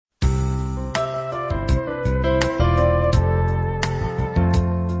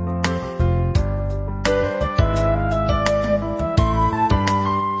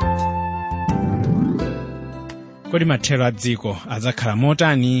Kodi mathero a dziko adzakhala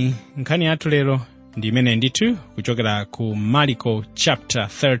motani? Nkhani yathu lero ndi imene ndithu kuchokera ku Marko chapter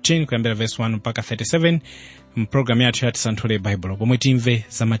 13 kuyambira verse 1 mpaka 37 mpulogalamu yathu ya Tisanthule Baibulo, pomwe timve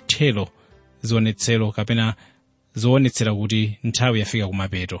za mathero, zionetsero kapena zoonetsera kuti nthawi yafika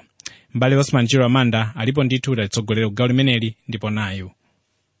kumapeto. M'bale Osman Chiro Amanda alipo ndithu talitsogolera kugawo limeneli ndipo nayu.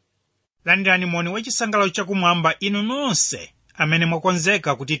 Landirani moni wachisangalalo chakumwamba inu nonse amene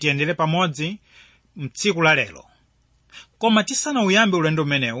mwakonzeka kuti tiyendere pamodzi mtsiku la lero. Koma tisanawuyambe ulendo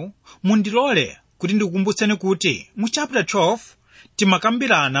umenewu, mundilole kuti ndikukumbutseni kuti mu chapter 12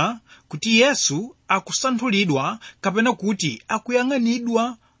 timakambirana kuti Yesu akusanthulidwa kapena kuti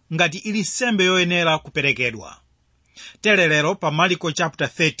akuyang'anidwa ngati ili nsembe yoyenera kuperekedwa. Tere lero pa Marko chapter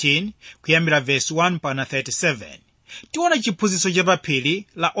 13 kuyambira verse 1 mpaka 37 tiona chiphunzitso cha Paphiri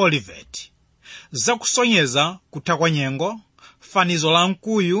la Oliveti, zakusonyeza kutha kwa nyengo, fanizo la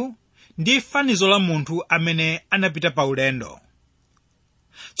mkuyu ndi fanizo la munthu amene anapita pa ulendo.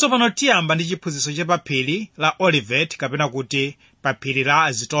 Tsopano tiyamba ndi chiphunzitso cha Paphiri la Oliveti kapena kuti Paphiri la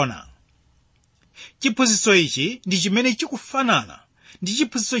Azitona. Chiphunzitso ichi ndi chimene chikufanana ndi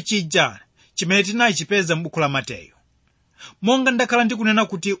chiphunzitso chija chimene tinachipeza m'buku la Mateyu. Monga ndakhala ndikunena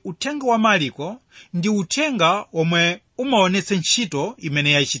kuti uthenga wa Marko ndi uthenga omwe umaonetsa ntchito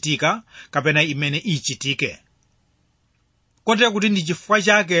imene yachitika kapena imene ichitike. Kotera kuti ndi chifukwa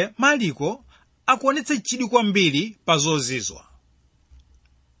chake Marko akuonetsa chidwi kwambiri pa zozizwa.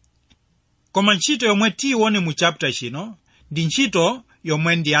 Koma ntchito yomwe tione mu chapter chino ndi ntchito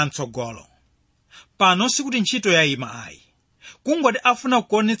yomwe ndi yatsogolo. Pano sikuti ntchito yayima ayi, kungoti afuna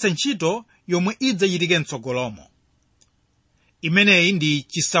kuonetsa ntchito yomwe idzachitike mtsogolomo. Imeneyi ndi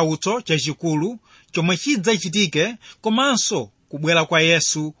chisautso chachikulu chomwe chidzachitike komanso kubwera kwa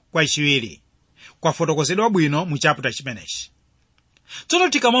Yesu kwachiwiri kwafotokozedwa bwino mu chapter chimenechi. Tsono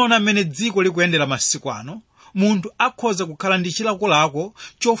tikamaona mmene dziko likuyendera masiku ano, munthu akhoza kukhala ndi chilakolako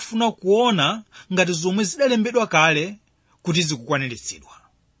chofuna kuona ngati zomwe zidalembedwa kale kuti zikukwaniritsidwa.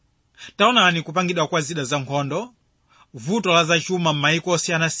 Taonani kupangidwa kwa zida za nkhondo, vuto la zachuma m'mayiko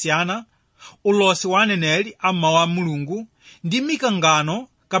osiyanasiyana, ulosi wa aneneri am'mawu a Mulungu ndi mikangano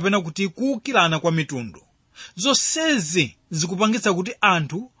kapena kuti kuwukirana kwa mitundu. Zonsezi zikupangitsa kuti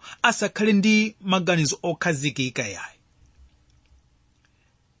anthu asakhale ndi maganizo okhazikika yayi.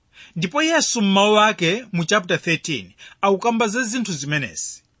 Ndipo Yesu m'mawu ake mu chapter 13 akukamba za zinthu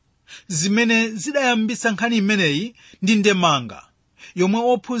zimenezi, zimene zidayambitsa nkhani imeneyi ndi ndemanga yomwe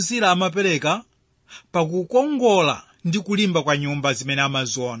ophunzira amapereka pakukongola ndi kulimba kwa nyumba zimene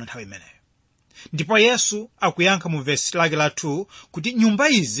amaziona nthawi imeneyo. Ndipo Yesu akuyankha mu vesi lake la 2 kuti nyumba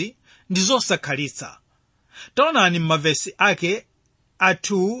izi ndi zosakhalitsa. Taonani m'mavesi ake a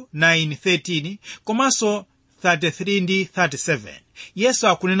 2, 9, 13 komanso 33 ndi 37 Yesu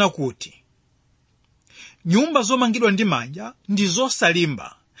akunena kuti nyumba zomangidwa ndi manja ndi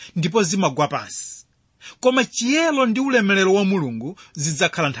zosalimba ndipo zimagwa pansi, koma chiyero ndi ulemerero wa Mulungu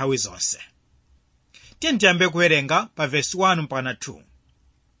zidzakhala nthawi zonse. Tiyambe kuwerenga pa vesi 1 mpaka 2.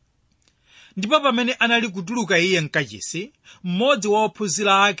 Ndipo pamene anali kutuluka iye mkachisi, mmodzi wa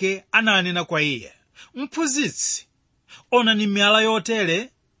ophunzira ake ananena kwa iye, "Mphunzitsi, onani miyala yotere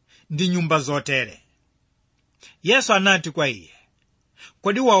ndi nyumba zotere." Yesu anati kwa iye,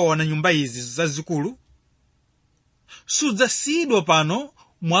 "Kodi waona nyumba izi zazikulu? Sudzasiyidwa pano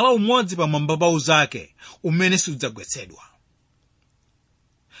mwala umodzi pamwamba pa unzake umene sudzagwetsedwa."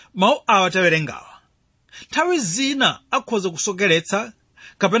 Mawu awa tawerengawa, nthawi zina akhoza kusokeretsa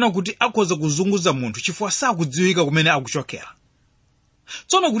kapena kuti akhoza kuzunguza munthu chifukwa sakudziwika kumene akuchokera.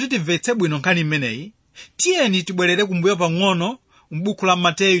 Tsono kuti timvetse bwino nkhani imeneyi, tiyeni tibwerere kumbuyo pang'ono m'buku la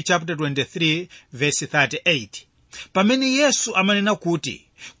Mateyu chapter 23 verse 38, pamene Yesu amanena kuti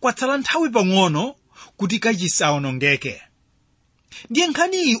kwatsala nthawi pang'ono kuti kachisi awonongeke. Ndiye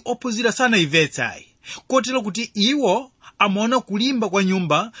nkhaniyi ophunzira sanayimvetsayi, kotero kuti iwo amaona kulimba kwa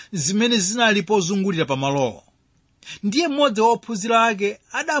nyumba zimene zinali pozungulira pamalowo. Ndiye mmodzi wa ophunzira ake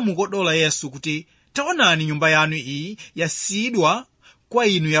adamukodola Yesu kuti, "Taonani nyumba yanu iyi yasiyidwa kwa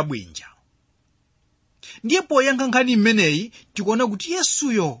inu yabwinja." Ndiye poyankha nkhani imeneyi tikuona kuti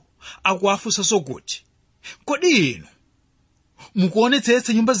Yesuyo akuwafunsanso kuti, "Kodi inu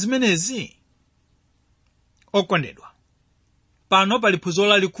mukuonetsetsa nyumba zimenezi?" Okondedwa, pano pali phunziro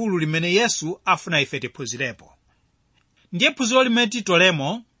lalikulu limene Yesu afuna ife tiphunzirepo. Ndiye phunziro limene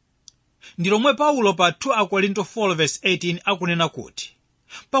titolemo ndi lomwe Paulo pa 2 Akorinto 4 verse 18 akunena kuti,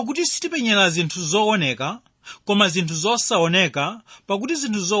 "Pakuti sitipenyera zinthu zooneka, koma zinthu zosaoneka, pakuti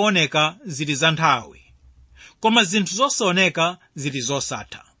zinthu zooneka zili za nthawi, koma zinthu zosaoneka zili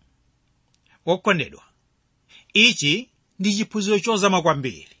zosatha." Okondedwa, ichi ndi chiphunziro chozama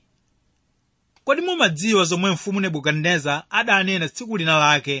kwambiri. Kodi mumadziwa zomwe mfumu Nebukadineza adanena tsiku lina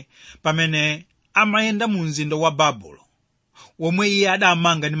lake pamene amayenda mu mzinda wa Babulo, womwe iye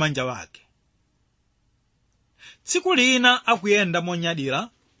adamanga ndi manja wake. Tsiku lina akuyenda monyadira,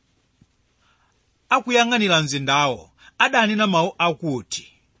 akuyang'anira mzindawo, adanena mawu akuti,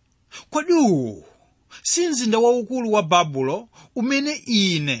 kodi uwu si mzinda waukulu wa Babulo umene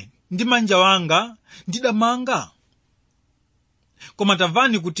ine ndi manja wanga ndidamanga? Koma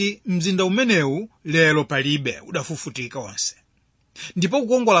tamvani kuti mzinda umenewu lero palibe, udafufutika wonse, ndipo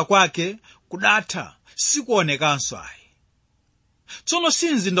kukongola kwake kudatha, sikuonekanso ayi. Tsono si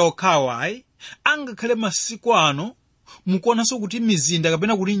mzinda okhawo ayi, angakhale masiku ano mukuonanso kuti mizinda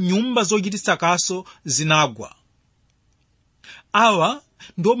kapena kuti nyumba zochititsa kaso zinagwa. Awa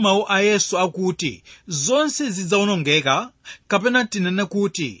ndo mawu a Yesu akuti zonse zidzawonongeka, kapena tinene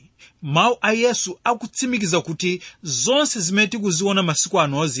kuti mawu a Yesu akutsimikiza kuti zonse zimene tikuziona masiku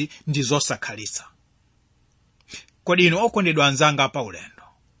anozi ndi zosakhalitsa. Kodi inu okondedwa anzanga pa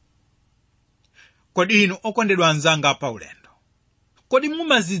ulendo? Kodi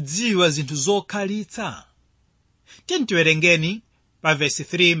mumazidziwa zinthu zokhalitsa? Tiwerengeni pa vesi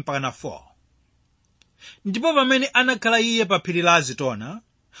 3 mpaka 4. Ndipo pamene anakhala iye pa phiri la Zitona,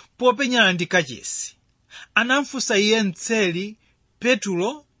 popenyana ndi kachisi, anamfunsa iye mtseli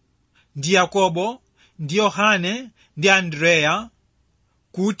Petulo ndi Yakobo ndi Yohane ndi Andreya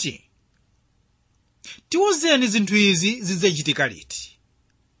kuti, tiwuzeni zinthu izi zidzachitika liti?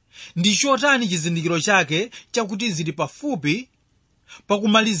 Ndi chotani chizindikiro chake chakuti zili pafupi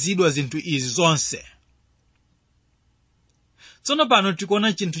pakumalizidwa zinthu izi zonse? Tsono pano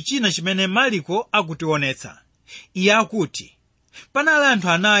tikuona chinthu china chimene Marko akutionetsa. Iye akuti panali anthu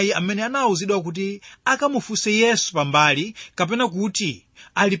anayi amene anawuzidwa kuti akamufunse Yesu pambali, kapena kuti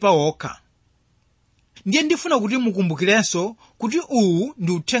ali pa okha. Ndiye ndifuna kuti mukumbukirenso kuti uwu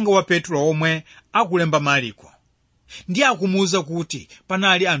ndi uthenga wa Petro omwe akulemba Marko. Ndiye akumuwuza kuti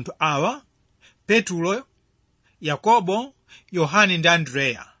panali anthu awa, Petro, Yakobo, Yohane ndi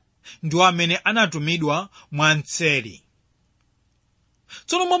Andreya, ndiwo amene anatumidwa mwa mtseli.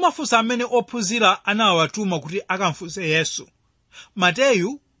 Tsono mwa mafunso amene ophunzira anawatuma kuti akamfunse Yesu,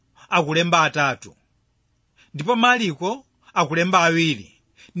 Mateyu akulemba 3, ndipo Marko akulemba 2,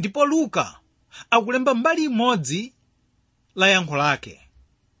 ndipo Luka akulemba mbali imodzi la yankho lake.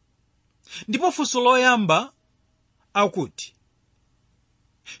 Ndipo funso loyamba akuti,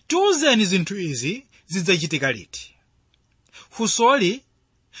 tiwuzeni zinthu izi zidzachitika liti? Funsoli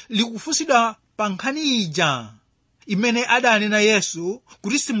likufunsidwa pa nkhani ija imene adanena Yesu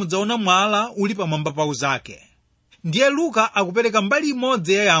kuti simudzaona mwala uli pamwamba pa uzake. Ndiye Luka akupereka mbali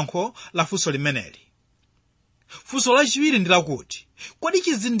imodzi ya yankho la funso limeneli. Funso lachiwiri ndi lakuti, kodi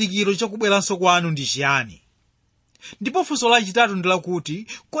chizindikiro chakubweranso kwanu ndi chiyani? Ndipo funso lachitatu ndi lakuti,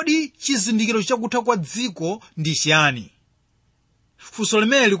 kodi chizindikiro chakutha kwa dziko ndi chiyani? Funso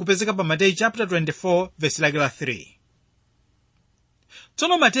limene likupezeka pa Mateyu chapter 24 verse lake la 3.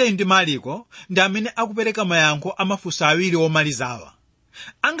 Tsono Mateyu ndi Marko ndi amene akupereka mayankho amafunso awiri omalizawa.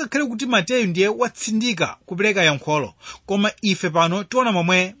 Angakhale kuti Mateyu ndiye watsindika kupereka yankholo, koma ife pano tiona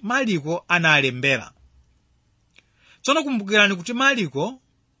momwe Marko analembera. Tsono kumbukirani kuti Marko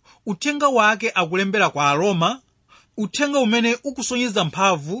uthenga wake akulembera kwa Aroma, uthenga umene ukusonyeza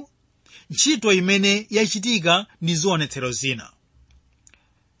mphamvu, ntchito imene yachitika ndi zionetsero zina.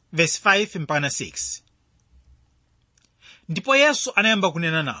 Verse 5 mpaka 6. Ndipo Yesu anayamba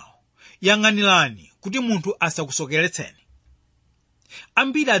kunena nawo, yang'anirani kuti munthu asakusokeretseni.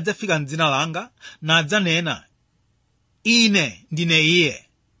 Ambiri adzafika m'dzina langa nadzanena, ine ndine iye,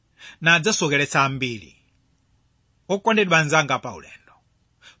 nadzasokeretsa ambiri. Okondedwa anzanga pa ulendo,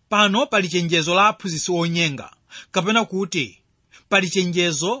 pano pali chenjezo la aphunzitsi onyenga, kapena kuti pali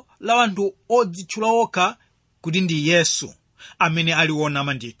chenjezo la anthu odzitchula okha kuti ndi Yesu amene ali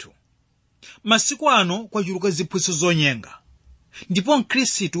wonama ndithu. Masiku ano kwachuluka ziphunzitso zonyenga, ndipo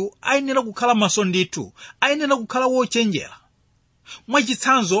Mkhristu ayenera kukhala maso ndithu, ayenera kukhala wochenjera.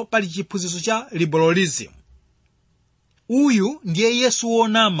 Mwachitsanzo pali chiphunzitso cha liberalism. Uyu ndiye Yesu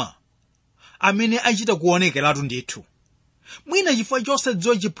wonama amene achita kuonekeratu ndithu. Mwina chifukwa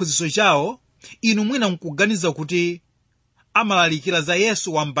chosadziwa chiphunzitso chawo, inu mwina mkuganiza kuti amalalikira za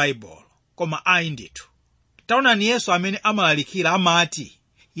Yesu wa m'Baibulo, koma ayi ndithu. Taonani Yesu amene amalalikira amati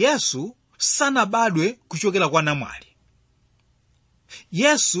Yesu sanabadwe kuchokera kwa namwali.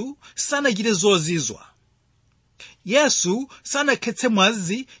 Yesu sanachite zozizwa. Yesu sanakhetse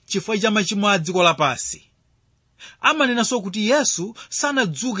mwazi chifukwa cha machimo a dziko lapansi. Amanenanso kuti Yesu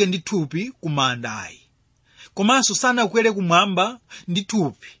sanadzuke ndi thupi ku manda ayi, komanso sanakwere kumwamba ndi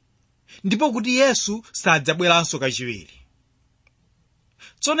thupi, ndipo kuti Yesu sadzabweranso kachiwiri.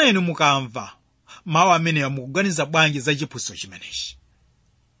 Tsono inu mukamva mawu amenewa mukuganiza bwanji za chiphunzitso chimenechi?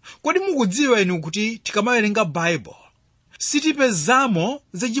 Kodi mukudziwa inu kuti tikamawerenga Bible sitipezamo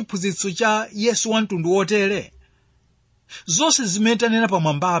za chiphunzitso cha Yesu wa mtundu wotere? Zonse zimene tanena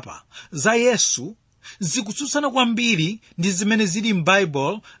pamwambapa za Yesu zikutsutsana kwambiri ndi zimene zili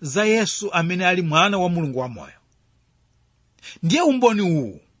m'Bible za Yesu amene ali mwana wa Mulungu wamoyo. Ndiye umboni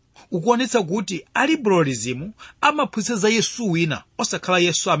uwu ukuonetsa kuti aliberalism amaphunzitsa za Yesu wina osakhala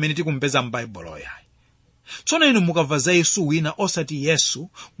Yesu amene tikumpeza m'Bible yayi. Tsono inu mukamva za Yesu wina osati Yesu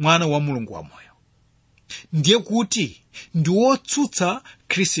mwana wa Mulungu wamoyo, ndiye kuti ndi wotsutsa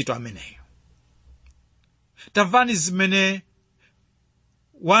Khristu ameneyo. Tamvani zimene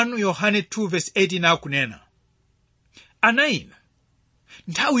 1 Yohane 2:18 akunena: ana inu,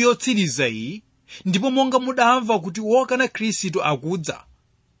 nthawi yotsiriza iyi, ndipo monga mudamva kuti wokana Khristu akudza,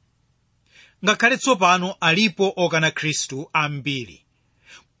 ngakhale tsopano alipo okana Khristu ambiri.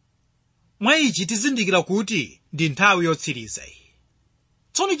 Mwa ichi tizindikira kuti ndi nthawi yotsiriza iyi.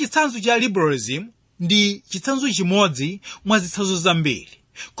 Tsono chitsanzo cha liberalism ndi chitsanzo chimodzi mwa zitsanzo zambiri,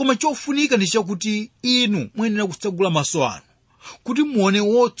 koma chofunika ndi chakuti inu muyenera kutsegula maso anu kuti muone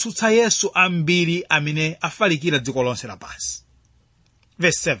wotsutsa Yesu ambiri amene afalikira dziko lonse lapansi.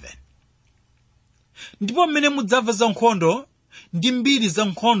 Verse 7: ndipo mmene mudzamva za nkhondo ndi mbiri za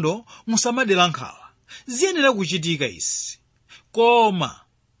nkhondo musamadera nkhawa. Ziyenera kuchitika izi, koma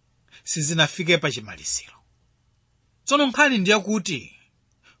sizinafike pa chimaliziro. Tsono nkhani ndi yakuti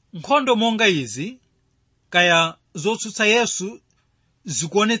nkhondo monga izi, kaya zotsutsa Yesu,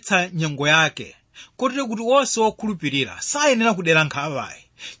 zikuonetsa nyengo yake, kotero kuti onse wokhulupirira sayenera kudera nkhawa,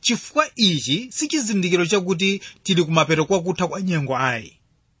 chifukwa ichi si chizindikiro chakuti tili kumapeto kwa kutha kwa nyengo ayi.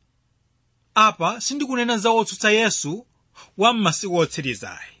 Apa sindikunena za wotsutsa Yesu wa m'masiku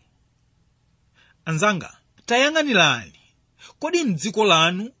otsirizayi. Anzanga, tayang'anirani, kodi m'dziko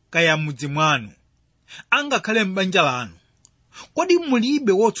lanu kaya m'mudzi mwanu, angakhale m'banja lanu, kodi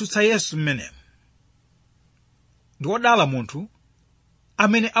mulibe wotsutsa Yesu mmenemu? Ndi wodala munthu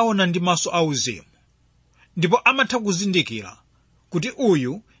amene aona ndi maso auzimu, ndipo amatha kuzindikira kuti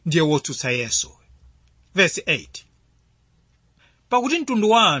uyu ndiye wotsutsa Yesu. Verse 8: pakuti mtundu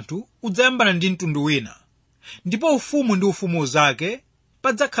wa anthu udzayambana ndi mtundu wina, ndipo ufumu ndi ufumu zake,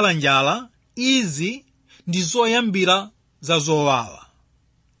 padzakhala njala. Izi ndi zoyambira za zowawa.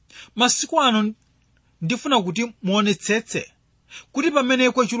 Masiku ano ndifuna kuti muonetsetse kuti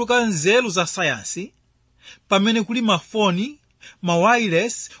pamene kwachuluka nzeru za sayansi, pamene kuli mafoni,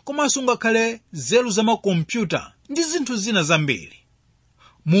 mawireless, komanso ngakhale nzeru za makompyuta ndi zinthu zina zambiri,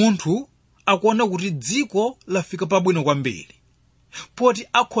 munthu akuona kuti dziko lafika pabwino kwambiri poti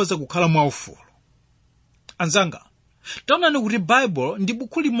akhoza kukhala mwaufulu. Anzanga, taonani kuti Bible ndi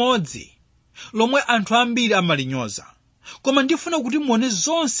buku limodzi lomwe anthu ambiri amalinyoza, koma ndifuna kuti muone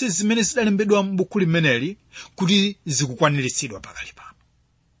zonse zimene zidalembedwa m'buku limeneli kuti zikukwaniritsidwa pakali pano.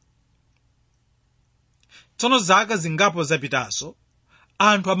 Tsono zaka zingapo zapitazo,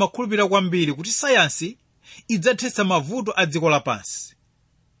 anthu amakhulupirira kwambiri kuti sayansi idzathetsa mavuto a dziko lapansi.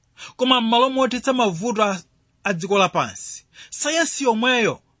 Koma m'malo mothetsa mavuto a dziko lapansi, sayansi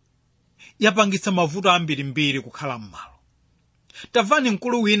yomweyo yapangitsa mavuto ambirimbiri kukhala m'malo. Tamvani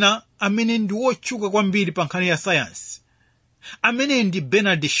mkulu wina amene ndi wotchuka kwambiri pa nkhani ya sayansi, amene ndi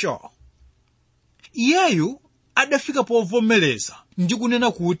Bernard Shaw. Iyeyu adafika povomereza ndi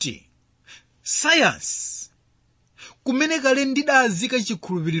kunena kuti sayansi, kumene kale ndidazika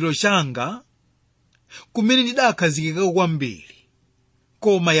chikhulupiriro changa, kumene ndidakhazikika kwambiri,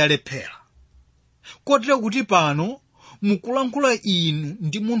 koma yalephera. Kotero kuti pano mukulankhula inu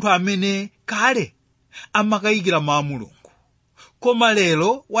ndi munthu amene kale amakayikira mawu a Mulungu, koma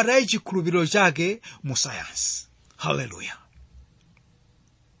lero wataya chikhulupiriro chake mu sayansi. Haleluya.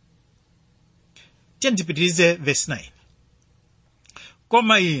 Tiyendipitirize verse 9.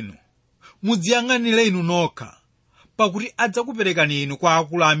 Koma inu mudziyang'anire inu nokha, pakuti adzakuperekani inu kwa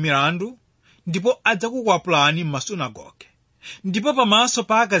akulu a milandu, ndipo adzakukwapulani m'masunagoge, ndipo pamaso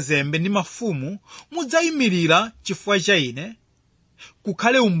pa akazembe ndi mafumu mudzayimirira chifukwa cha ine,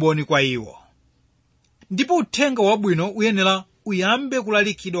 kukhale umboni kwa iwo. Ndipo uthenga wabwino uyenera uyambe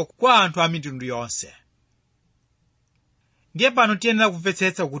kulalikidwa kwa anthu a mitundu yonse. Ndiye pano tiyenera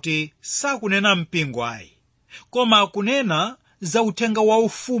kumvetsetsa kuti sakunena mpingo ayi, koma akunena za uthenga wa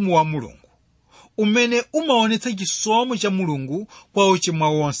ufumu wa Mulungu, umene umaonetsa chisomo cha Mulungu kwa ochimwa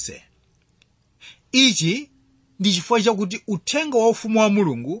wonse. Ichi ndi chifukwa chakuti uthenga wa ufumu wa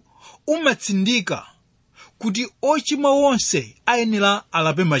Mulungu umatsindika kuti ochimwa wonse ayenera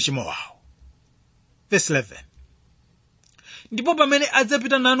alape machimo awo. Verse 11. Ndipo pamene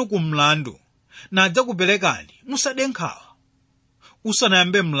adzapita nanu ku mlandu na adzakuperekani, musade nkhawa.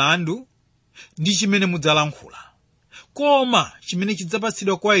 Usanayambe mlandu, ndi chimene mudzalankhula, koma chimene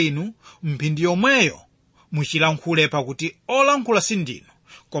chidzapatsidwa kwa inu mphindi yomweyo muchilankhule, pakuti olankhula si ndinu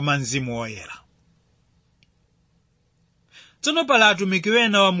koma Mzimu Woyera. Tsono pali atumiki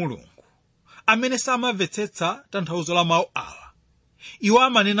wena wa Mulungu amene samamvetsetsa tanthauzo la mawu awa. Iwo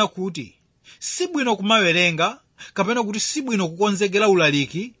amanena kuti sibwino kumawerenga kapena kuti sibwino kukonzekera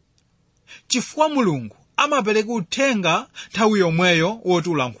ulaliki, chifukwa Mulungu amapereka uthenga nthawi yomweyo woti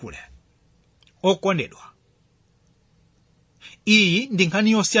ulankhule. Okondedwa, iyi ndi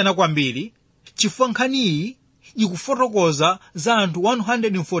nkhani yosiyana kwambiri, chifukwa nkhani iyi ikufotokoza za anthu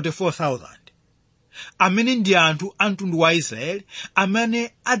 144,000 amene ndi anthu a mtundu wa Israeli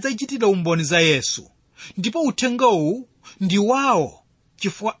amene adzachitira umboni za Yesu, ndipo uthengawu ndi wawo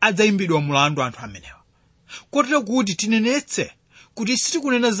chifukwa adzayimbidwa mlandu anthu amenewa. Kotero kuti tinenetse kuti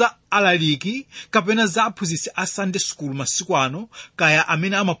sitikunena za alaliki kapena za aphunzitsi a Sunday school masiku ano, kaya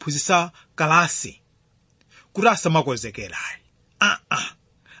amene amaphunzitsa kalasi kuti asamakonzekerayi.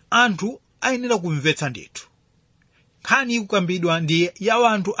 Anthu ayenera kumvetsa ndithu. Nkhani ikukambidwa ndi ya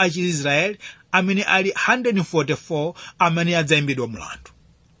anthu a Chiisraeli amene ali 144 amene adzayimbidwa mlandu.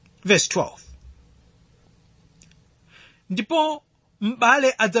 Verse 12. Ndipo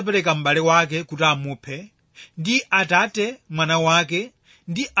m'bale adzapereka m'bale wake kuti amuphe, ndi atate mwana wake,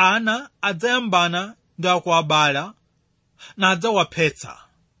 ndi ana adzayambana ndi akuabala nadzawaphetsa.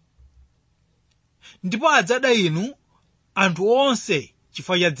 Ndipo adzada inu anthu onse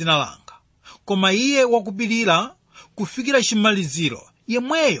chifukwa cha dzina langa, koma iye wakupirira kufikira chimaliziro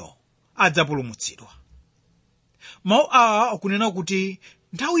yemweyo adzapulumutsidwa. Mawu awa akunena kuti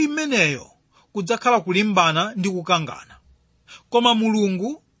nthawi imeneyo kudzakhala kulimbana ndi kukangana, koma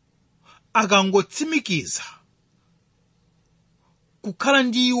Mulungu akangotsimikiza kukhala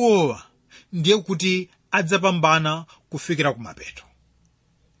ndi iwowa, ndiye kuti adzapambana kufikira kumapeto.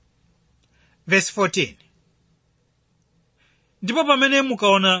 Verse 14. Ndipo pamene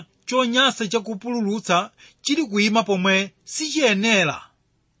mukaona chonyansa chakupululutsa chili kuyima pomwe sichiyenera,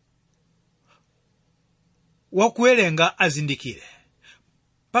 wakuwerenga azindikire.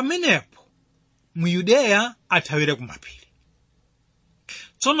 Pamenepo mu Yudeya athawire kumapiri.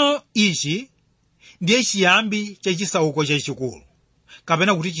 Tsono ichi ndiye chiyambi cha chisauko chachikulu,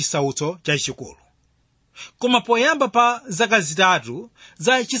 kapena kuti chisautso chachikulu. Koma poyamba pa zaka zitatu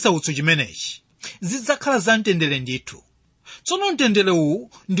za chisautso chimenechi zidzakhala za mtendere ndithu. Tsono mtendere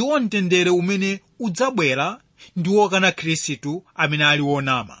uwu ndiwo mtendere umene udzabwera ndi wokana Khristu amene ali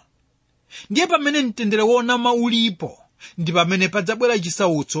wonama. Ndiye pamene mtendere wonama ulipo, ndi pamene padzabwera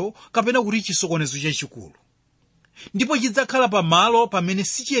chisautso kapena kuti chisokonezo chachikulu. Ndipo chidzakhala pamalo pamene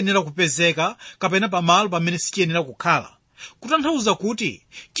sichiyenera kupezeka kapena pamalo pamene sichiyenera kukhala, kutanthauza kuti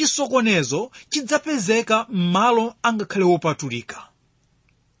chisokonezo chidzapezeka m'malo angakhale wopatulika.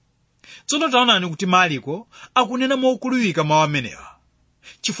 Tsono taonani kuti Marko akunena mokhulupirika mawu amenewa.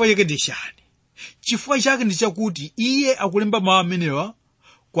 Chifukwa chake ndi chani? Chifukwa chake ndi chakuti iye akulemba mawu amenewa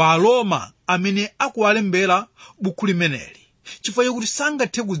kwa Aroma amene akuwalembera buku limeneli, chifukwa chakuti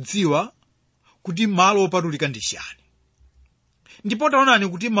sangathe kudziwa kuti malo opatulika ndi chani. Ndipo taonani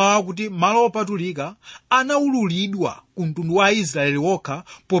kuti mawu akuti malo opatulika anaululidwa ku mtundu wa Israeli wokha,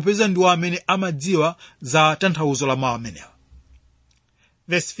 popeza ndiwo amene amadziwa za tanthauzo la mawu amenewa.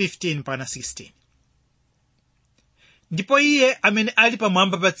 Verse 15 pana 16. Ndipo iye amene ali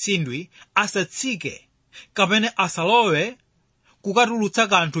pamwamba pa tsindwi asatsike kapena asalowe kukatulutsa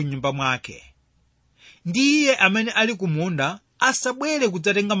kanthu m'nyumba mwake. Ndi iye amene ali kumunda asabwere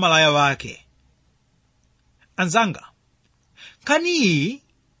kudzatenga malaya wake. Anzanga, nkhani iyi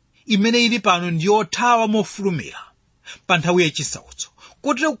imene ili pano ndi yothawa mofulumira pa nthawi yachisautso,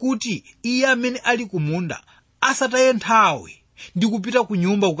 kotero kuti iye amene ali kumunda asataye nthawi ndi kupita ku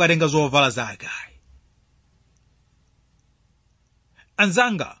nyumba kukatenga zovala zake.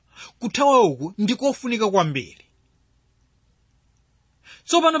 Anzanga, kuthawa uku ndikofunika kwambiri.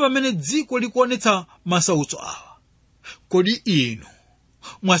 Tsopano pamene dziko likuonetsa masautso awa, kodi inu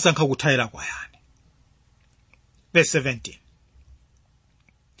mwasankha kuthawira kwa yani? Verse 17.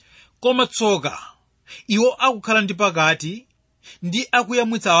 Koma tsoka iwo akukhala ndi pakati ndi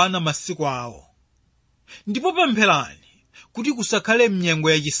akuyamwitsa ana masiku awo. Ndipo pempherani kuti kusakhale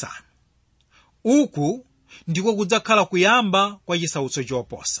mnyengo yachisanu. Uku ndiko kudzakhala kuyamba kwa chisautso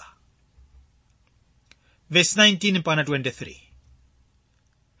choposa. Verse 19 pana 23.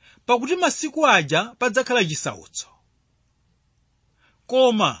 Pakuti masiku aja padzakhala chisautso,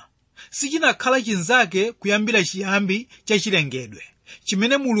 koma sichinakhala chinzake kuyambira chiyambi cha chilengedwe,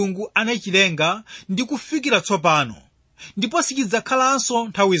 chimene Mulungu anachilenga ndi kufikira tsopano, ndipo sichidzakhalanso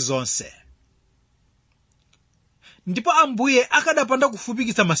nthawi zonse. Ndipo Ambuye akadapanda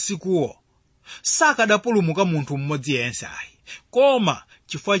kufupikitsa masikuwo, sakadapulumuka munthu mmodzi yense ayi, koma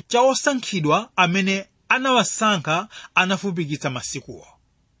chifukwa cha osankhidwa amene anawasankha anafupikitsa masikuwo.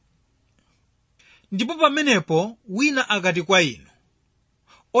 Ndipo pamenepo wina akati kwa inu,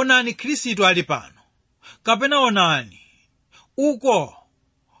 onani Khristu ali pano, kapena onani uko,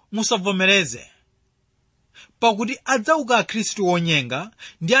 musavomereze. Pakuti adzauka akhristu onyenga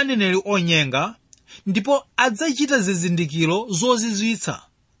ndi aneneri onyenga, ndipo adzachita zizindikiro zozizwitsa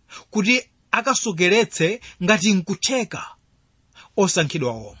kuti akasokeretse ngati nkutheka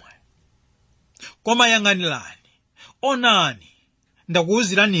osankhidwa omwe. Koma yang'anirani, onani,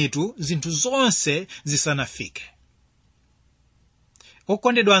 ndakuwuziranitu zinthu zonse zisanafike.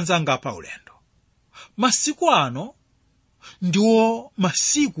 Okondedwa anzanga pa ulendo, masiku ano ndiwo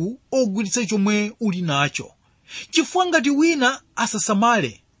masiku ogwiritsa chomwe uli nacho, chifukwa ngati wina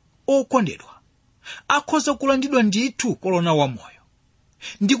asasamale, okondedwa, akhoza kulandidwa ndithu kolona wamoyo.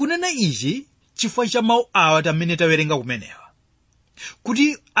 Ndikunena ichi chifukwa cha mawu awa amene tawerenga kumenewa,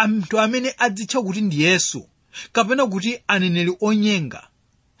 kuti anthu amene adzitcha kuti ndi Yesu kapena kuti aneneri onyenga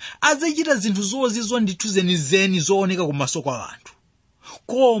adzachita zinthu zozizwa ndithu zenizeni zooneka kumaso kwa anthu,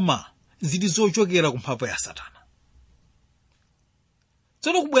 koma zili zochokera ku mphamvu ya Satana.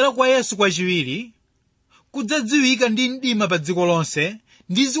 Tsono kubwera kwa Yesu kwachiwiri kudzadziwika ndi mdima pa dziko lonse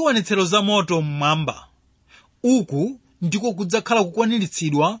ndi ziwonetsero za moto mmwamba. Uku ndiko kudzakhala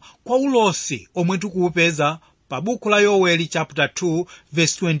kukwaniritsidwa kwa ulosi omwe tikuupeza pa buku la Yoweli chapter 2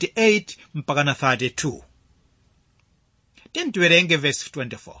 verse 28 mpaka na 32. Tiwerenge verse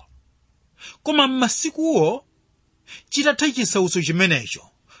 24. Koma m'masikuwo chitatha chisautso chimenecho,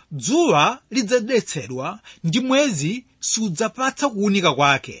 dzuwa lidzadetsedwa ndi mwezi sudzapatsa kuwunika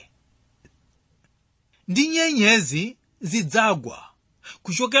kwake, ndi nyenyezi zidzagwa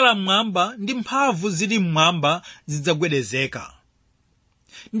kuchokera mmwamba ndi mphamvu zili mmwamba zidzagwedezeka.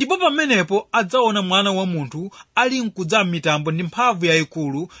 Ndipo pamenepo adzaona Mwana wa Munthu ali mkudza m'mitambo ndi mphamvu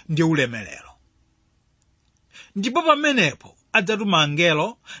yayikulu ndi ulemerero. Ndipo pamenepo adzatuma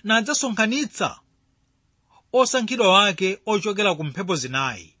angelo na adzasonkhanitsa osankhidwa ake ochokera ku mphepo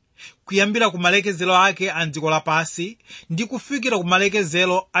zinayi, kuyambira ku malekezero ake a dziko lapansi ndi kufikira ku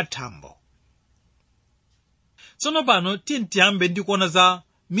malekezero a thambo. Tsono pano tiyambe ndi kuona za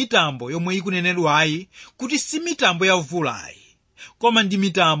mitambo yomwe ikunenedwayi kuti si mitambo ya vulayi, koma ndi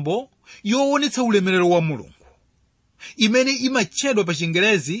mitambo yoonetsa ulemerero wa Mulungu, imene imatchedwa pa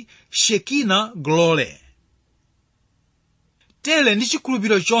Chingerezi Shekinah Glory. Tere ndi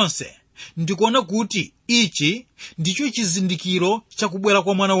chikhulupiriro chonse ndikuona kuti ichi ndicho chizindikiro chakubwera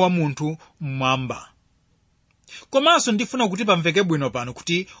kwa Mwana wa Munthu mmwamba. Komanso ndifuna kuti pamveke bwino pano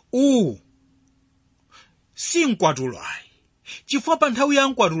kuti si mkwatulo ayi, chifukwa pa nthawi ya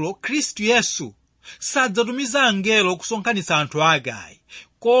mkwatulo Khristu Yesu sadzatumiza angelo kusonkhanitsa anthu ake ayi,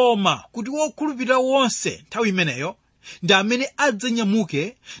 koma kuti wokhulupirira wonse nthawi imeneyo ndi amene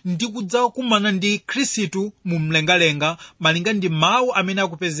adzanyamuke ndi kudzakumana ndi Khristu mu mlengalenga, malinga ndi mawu amene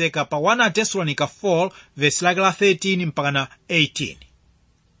akupezeka pa 1 Tesalonica 4 verse lake la 13 mpaka na 18.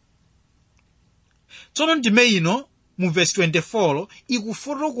 Tsono ndime ino mu verse 24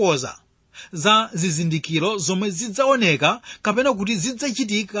 ikufotokoza za zizindikiro zomwe zidzaoneka kapena kuti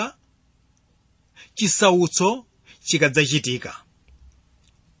zidzachitika chisautso chikadzachitika.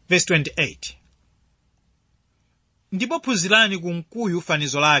 Verse 28. Ndipo phunzirani ku mkuyu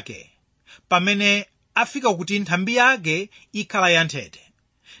fanizo lake, pamene afika kuti nthambi yake ikhala yanthete,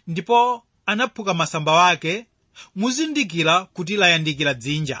 ndipo anaphuka masamba wake, muzindikira kuti layandikira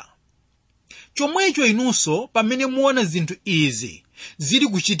dzinja. Chomwecho inunso pamene muona zinthu izi zili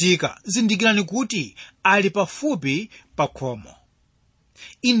kuchitika, zindikirani kuti ali pafupi pa khomo.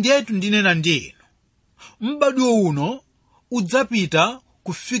 Indetu ndinena ndi inu, m'badwo uno udzapita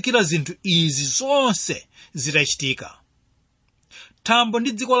kufikira zinthu izi zonse zitachitika. Thambo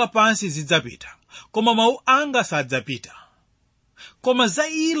ndi dziko lapansi zidzapita, koma mawu anga sadzapita. Koma za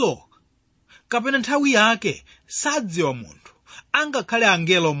ilo kapena nthawi yake sadziwa munthu, angakhale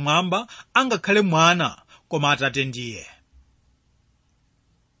angelo mmwamba, angakhale mwana, koma Atate ndiye.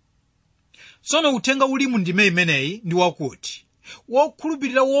 Tsono uthenga uli mu ndime imeneyi ndi wakuti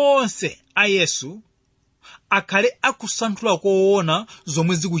wokhulupirira wonse a Yesu akhale akusanthula koona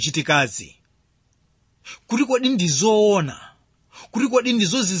zomwe zikuchitikazi, kuti kodi ndi zoona, kuti kodi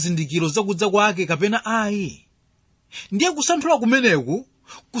ndizo zizindikiro zakudza kwake kapena ayi. Ndiye kusanthula kumeneku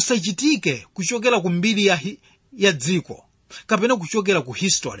kusachitike kuchokera ku mbiri ya dziko kapena kuchokera ku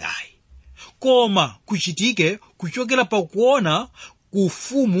history ayi, koma kuchitike kuchokera pa kuona ku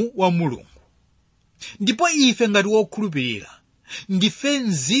ufumu wa Mulungu. Ndipo ife ngati wokhulupirira ndife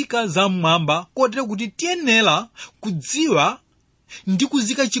nzika za mmwamba, kotero kuti tiyenera kudziwa ndi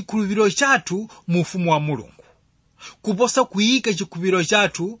kuzika chikhulupiriro chathu mu ufumu wa Mulungu kuposa kuyika chikhulupiriro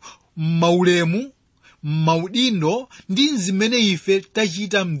chathu m'maulemu, m'maudindo ndi zimene ife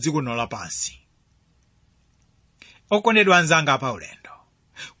tachita m'dziko lapansi. Okondedwa anzanga pa ulendo,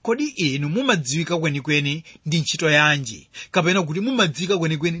 kodi inu mumadziwika kwenikweni ndi ntchito yanji, kapena kuti mumadziwika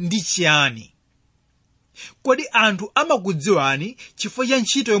kwenikweni ndi chiyani? Kodi anthu amakudziwani chifukwa cha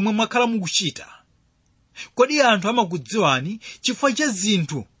ntchito yomwe mwakhala mukuchita? Kodi anthu amakudziwani chifukwa cha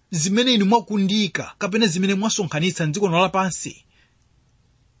zinthu zimene inu mwakundika kapena zimene mwasonkhanitsa m'dziko lapansi?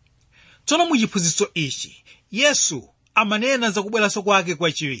 Tsono mu chiphunzitso ichi Yesu amanena za kubweranso kwake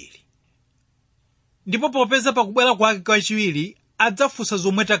kwachiwiri. Ndipo popeza pakubwera kwake kwachiwiri adzafunsa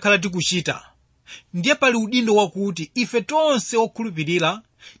zomwe takhala tikuchita. Ndiye pali udindo wakuti ife tonse okhulupirira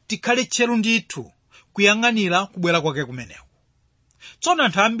tikhale tcheru ndithu kuyang'anira kubwera kwake kumeneko. Tsono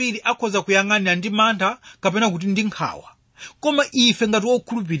anthu ambiri akhoza kuyang'anira ndi mantha kapena kuti ndi nkhawa, koma ife ngati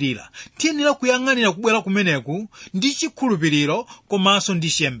okhulupirira tiyenera kuyang'anira kubwera kumeneku ndi chikhulupiriro komanso ndi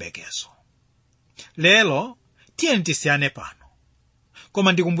chiyembekezo. Lero tiyeni tisiyane pano,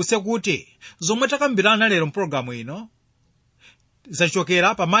 koma ndikumbutse kuti zomwe takambirana lero mpulogalamu ino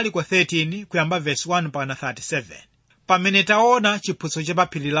zachokera pa Marko 13 kuyamba verse 1 mpaka 37, pamene taona chiphunzitso cha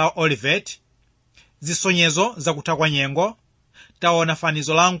Paphiri la Oliveti, zisonyezo zakutha kwa nyengo, taona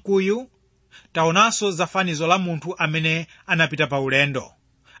fanizo la mkuyu, taonanso za fanizo la munthu amene anapita pa ulendo.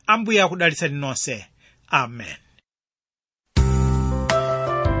 Ambuye akudalitseni nonse. Amen.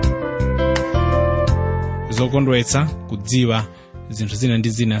 Zokondweretsa kudziwa zinthu zina ndi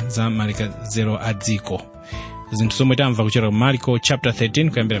zina za malekezero a dziko. Zinthu zomwe tamva kuchokera ku Marko chapter 13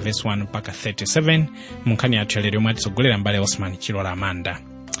 kuyambira verse 1 mpaka 37 mu nkhani yathu yalero yomwe atitsogolera mbale Osman Chilola Amanda.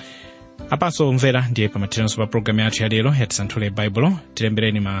 Apanso mvera ndiye pamatheranso pa programu yathu yalero ya Tisanthule Baibulo.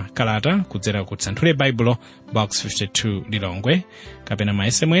 Tilembereni makalata kudzera ku Tisanthule Baibulo box 52 Lilongwe, kapena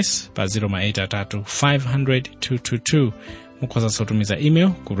ma SMS pa 083 mukhoza kutumiza email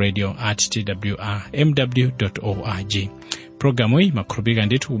ku radio@twrmw.org. Programu hii makhulupirika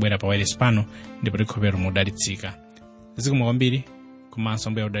ndithu kubwera pa wireless pano, ndipo tikhulupirira mudalitsika. Zikomo kwambiri komanso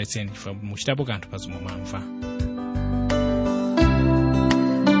Ambuye akudalitseni chifukwa muchitapo kanthu pa zomwe mwamva.